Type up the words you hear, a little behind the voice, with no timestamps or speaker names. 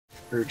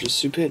Urge of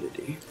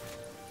Stupidity.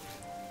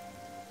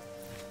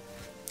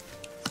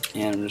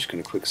 And I'm just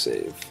gonna quick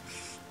save.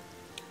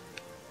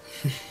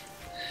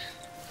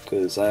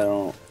 Because I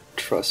don't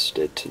trust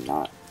it to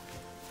not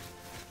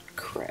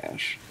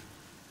crash.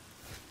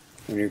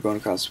 When you're going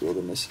across the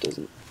wilderness, it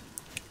doesn't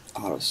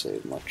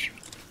auto-save much.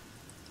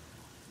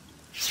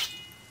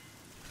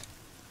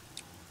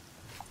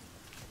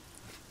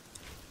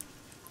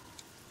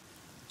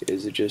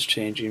 Is it just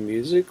changing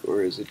music,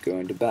 or is it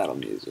going to battle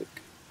music?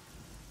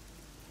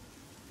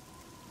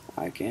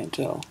 I can't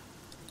tell.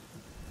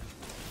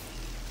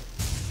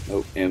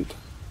 Oh, imp.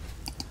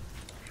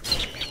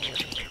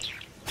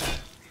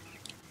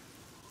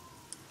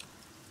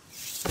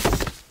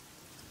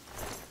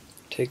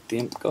 Take the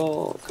imp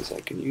gall, because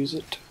I can use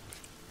it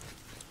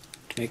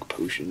to make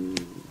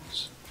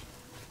potions.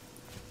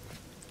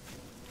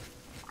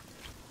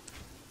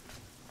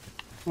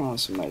 Oh,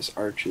 some nice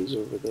arches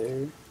over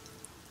there.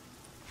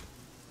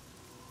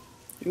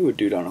 Ooh, a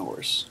dude on a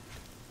horse.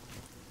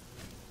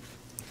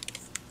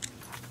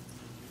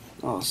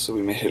 Oh, so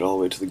we made it all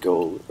the way to the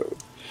gold road.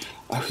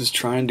 I was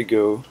trying to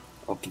go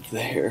up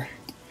there,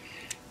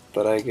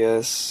 but I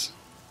guess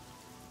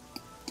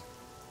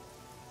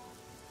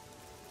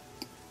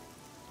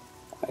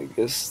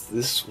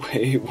this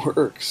way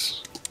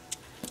works.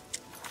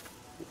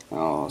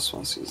 Oh, so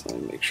let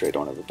me make sure I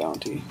don't have a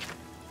bounty.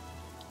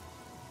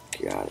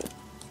 Got it.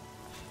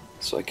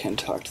 So I can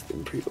talk to the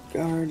Imperial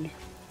Guard.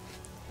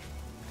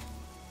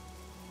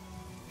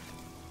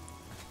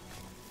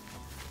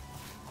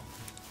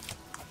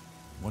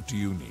 What do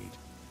you need?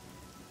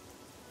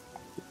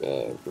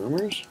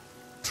 Rumors?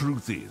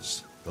 Truth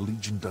is, the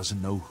Legion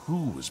doesn't know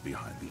who is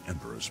behind the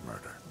Emperor's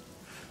murder.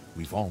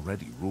 We've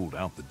already ruled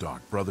out the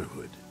Dark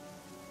Brotherhood.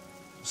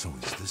 So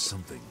is this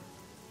something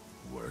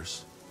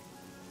worse?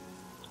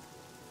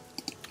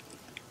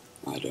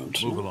 I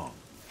don't Move know. along.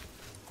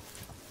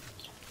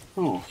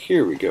 Oh,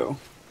 here we go.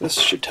 This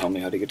should tell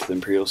me how to get to the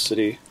Imperial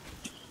City.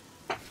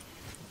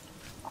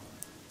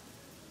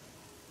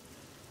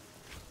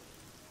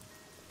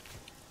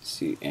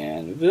 See,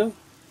 Anvil,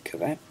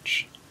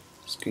 Kvatch,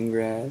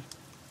 Skingrad,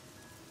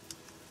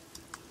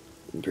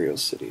 Imperial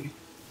City.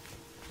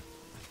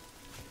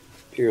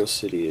 Imperial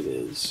City it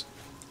is.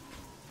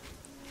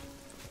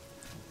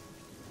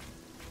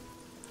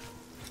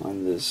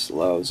 On this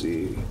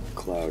lousy,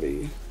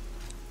 cloudy,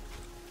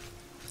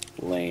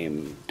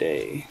 lame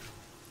day.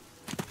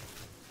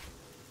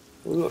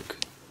 Look.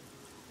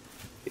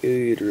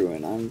 Iliad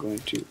Ruin. I'm going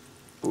to...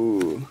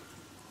 Ooh.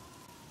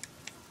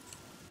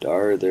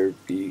 Dar there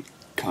be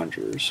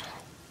conjurers.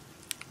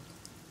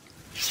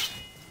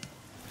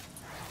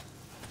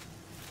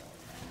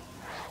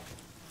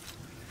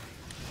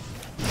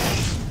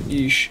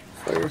 Yeesh.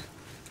 Fire.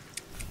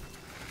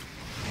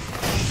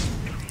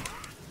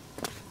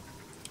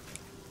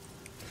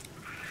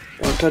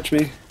 Don't touch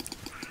me.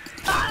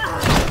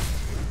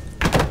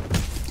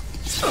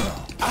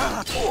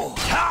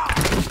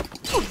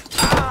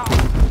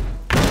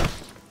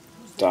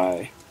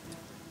 Die.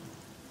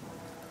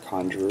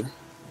 Conjurer.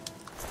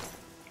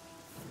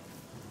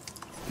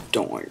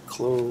 Don't want your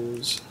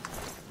clothes.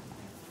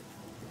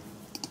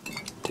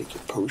 Take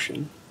your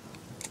potion.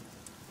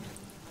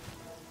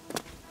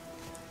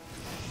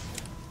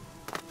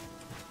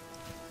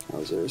 Oh,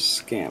 is there a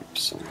scamp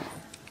somewhere?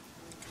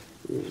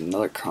 There's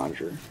another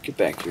conjurer. Get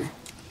back here.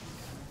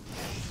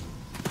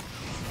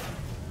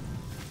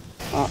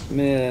 Ah,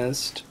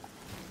 missed.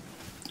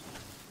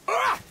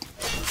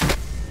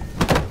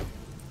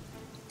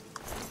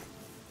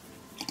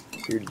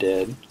 You're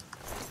dead.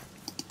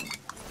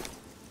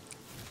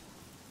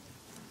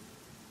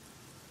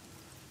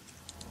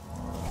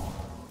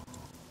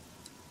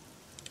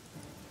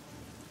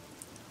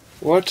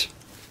 What?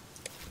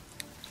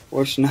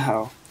 What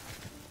now?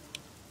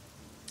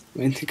 I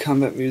mean, the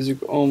combat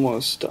music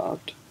almost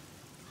stopped.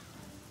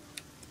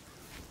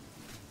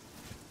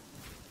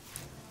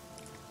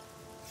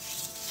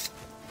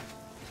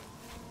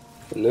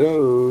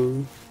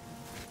 Hello?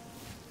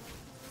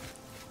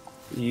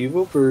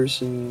 Evil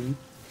person.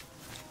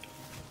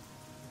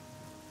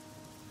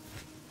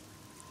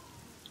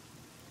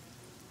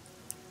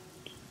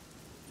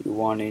 You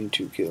wanting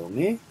to kill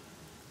me?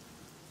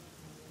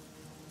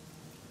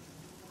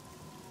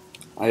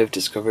 I have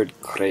discovered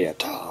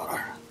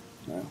Creator.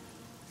 No.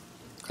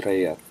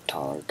 Creator.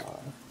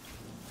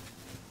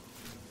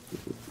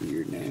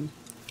 Weird name.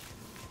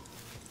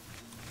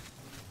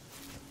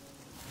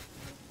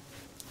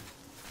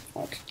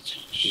 Oh,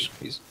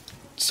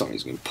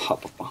 somebody's gonna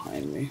pop up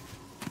behind me.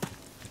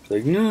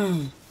 Like,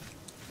 no!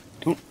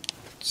 Don't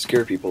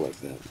scare people like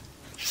that.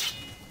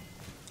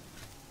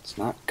 It's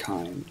not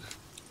kind.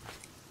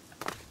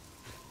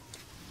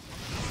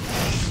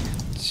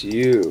 It's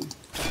you.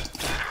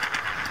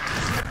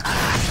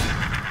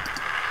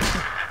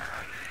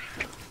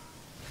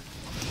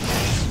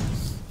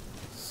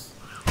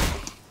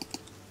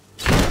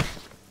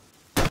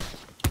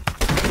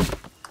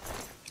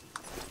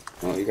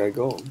 Oh, you got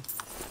gold.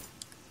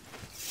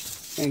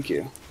 Thank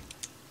you.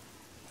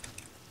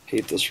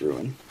 Hate this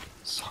ruin.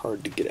 It's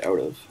hard to get out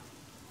of.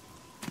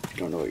 if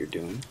you don't know what you're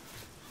doing.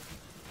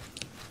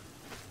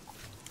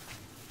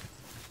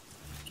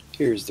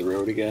 Here's the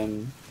road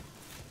again.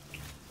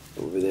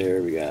 Over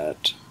there we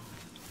got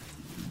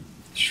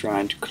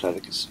Shrine to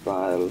Clavicus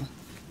Vile.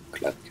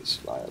 Clavicus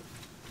Vile.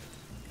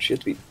 But you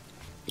have to be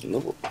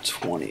level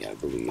 20, I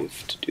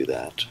believe, to do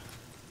that.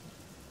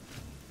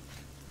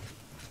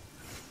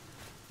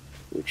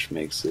 Which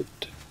makes it...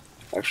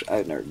 Actually,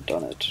 I've never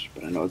done it,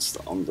 but I know it's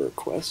the Umber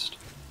quest.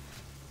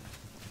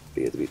 But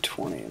you have to be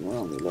 20, and we're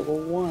only level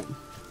 1.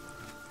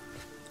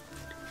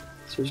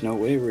 So there's no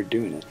way we're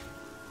doing it.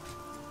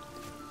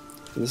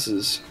 And this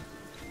is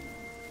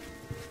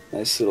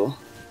nice little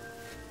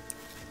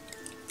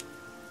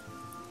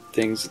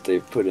things that they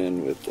put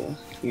in with the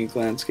unique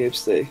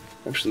landscapes.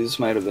 Actually, this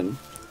might have been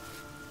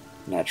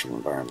natural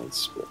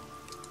environments, but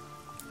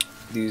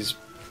these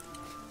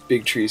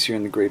big trees here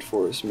in the Great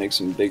Forest makes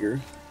them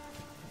bigger,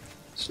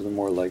 so they're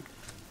more like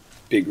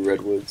big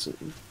redwoods,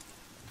 and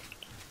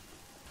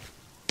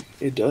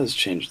it does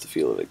change the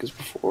feel of it, because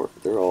before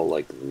they're all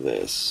like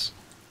this.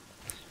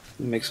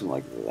 It makes them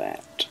like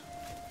that.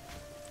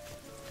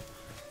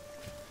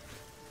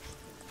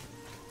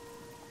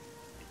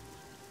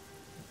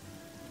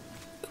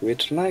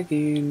 Quit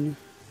lagging.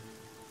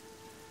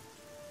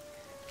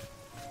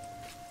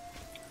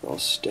 I'll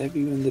stab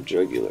you in the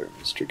jugular,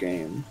 Mr.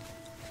 Game.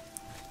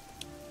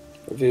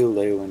 Reveal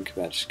Leyland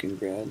Kabachkin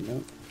Grad,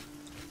 nope.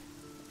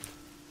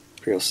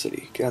 Imperial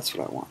City, that's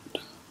what I want.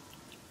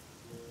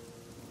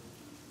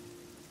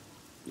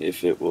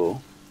 If it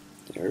will,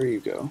 there you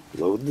go.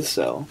 Load the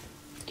cell.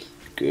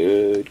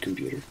 Good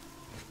computer.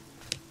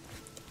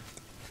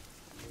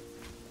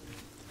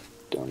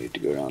 Don't need to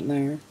go down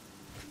there.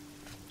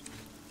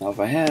 Now if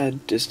I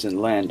had distant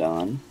land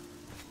on,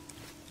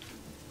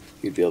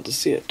 you'd be able to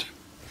see it.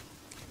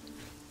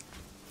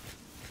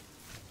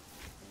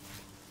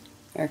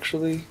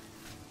 Actually,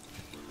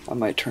 I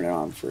might turn it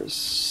on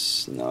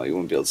first. No, you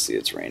won't be able to see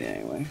it's raining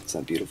anyway. It's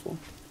not beautiful.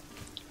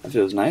 If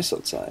it was nice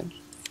outside,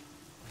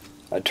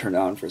 I'd turn it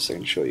on for a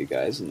second to show you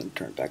guys and then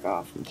turn it back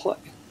off and play.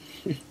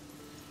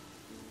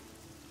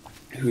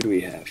 Who do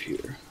we have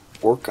here?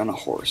 Orc on a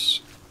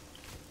horse.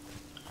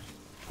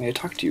 May I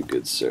talk to you,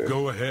 good sir?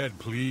 Go ahead,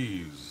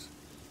 please.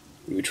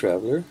 You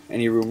traveler?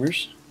 Any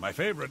rumors? My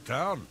favorite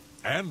town,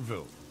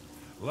 Anvil.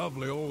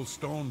 Lovely old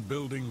stone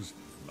buildings.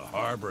 The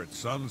harbor at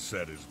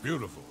sunset is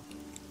beautiful.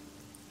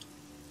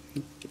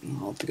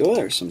 I'll have to go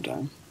there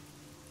sometime.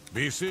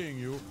 Be seeing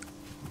you.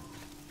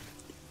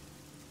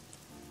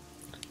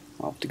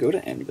 I'll have to go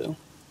to Anvil.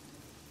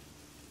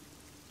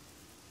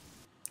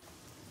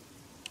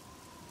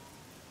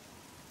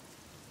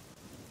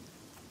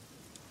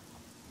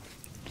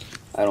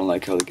 I don't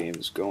like how the game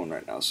is going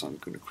right now, so I'm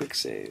going to quick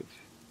save.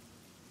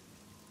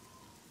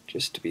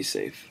 Just to be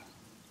safe.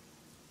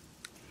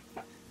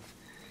 I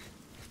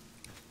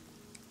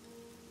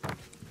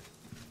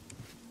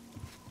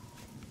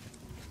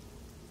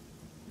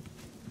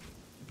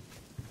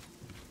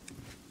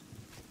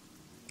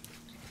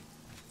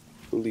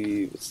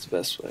believe it's the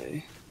best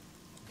way.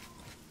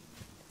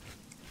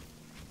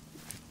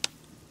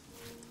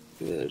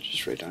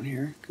 Just right down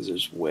here, because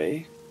there's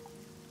Weye.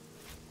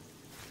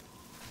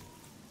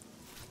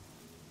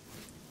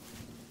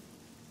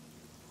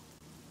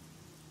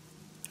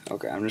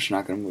 Okay, I'm just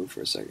not going to move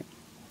for a second.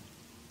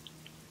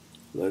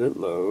 Let it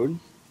load.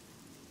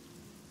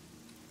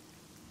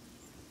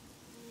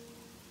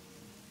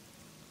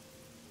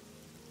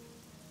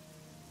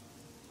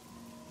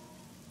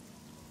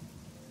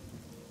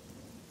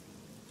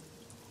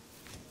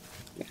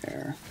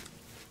 There.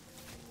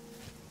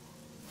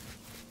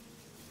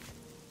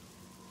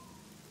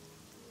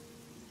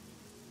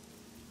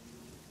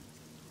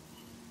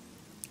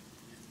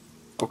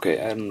 Okay,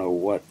 I don't know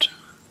what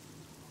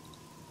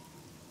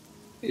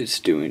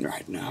it's doing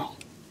right now,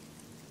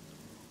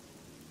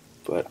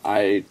 but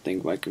I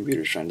think my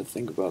computer's trying to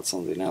think about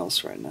something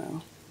else right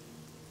now.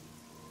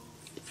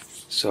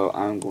 So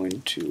I'm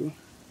going to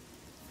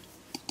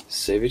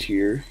save it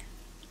here,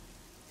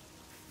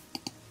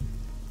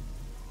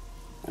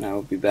 and I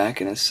will be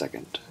back in a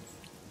second.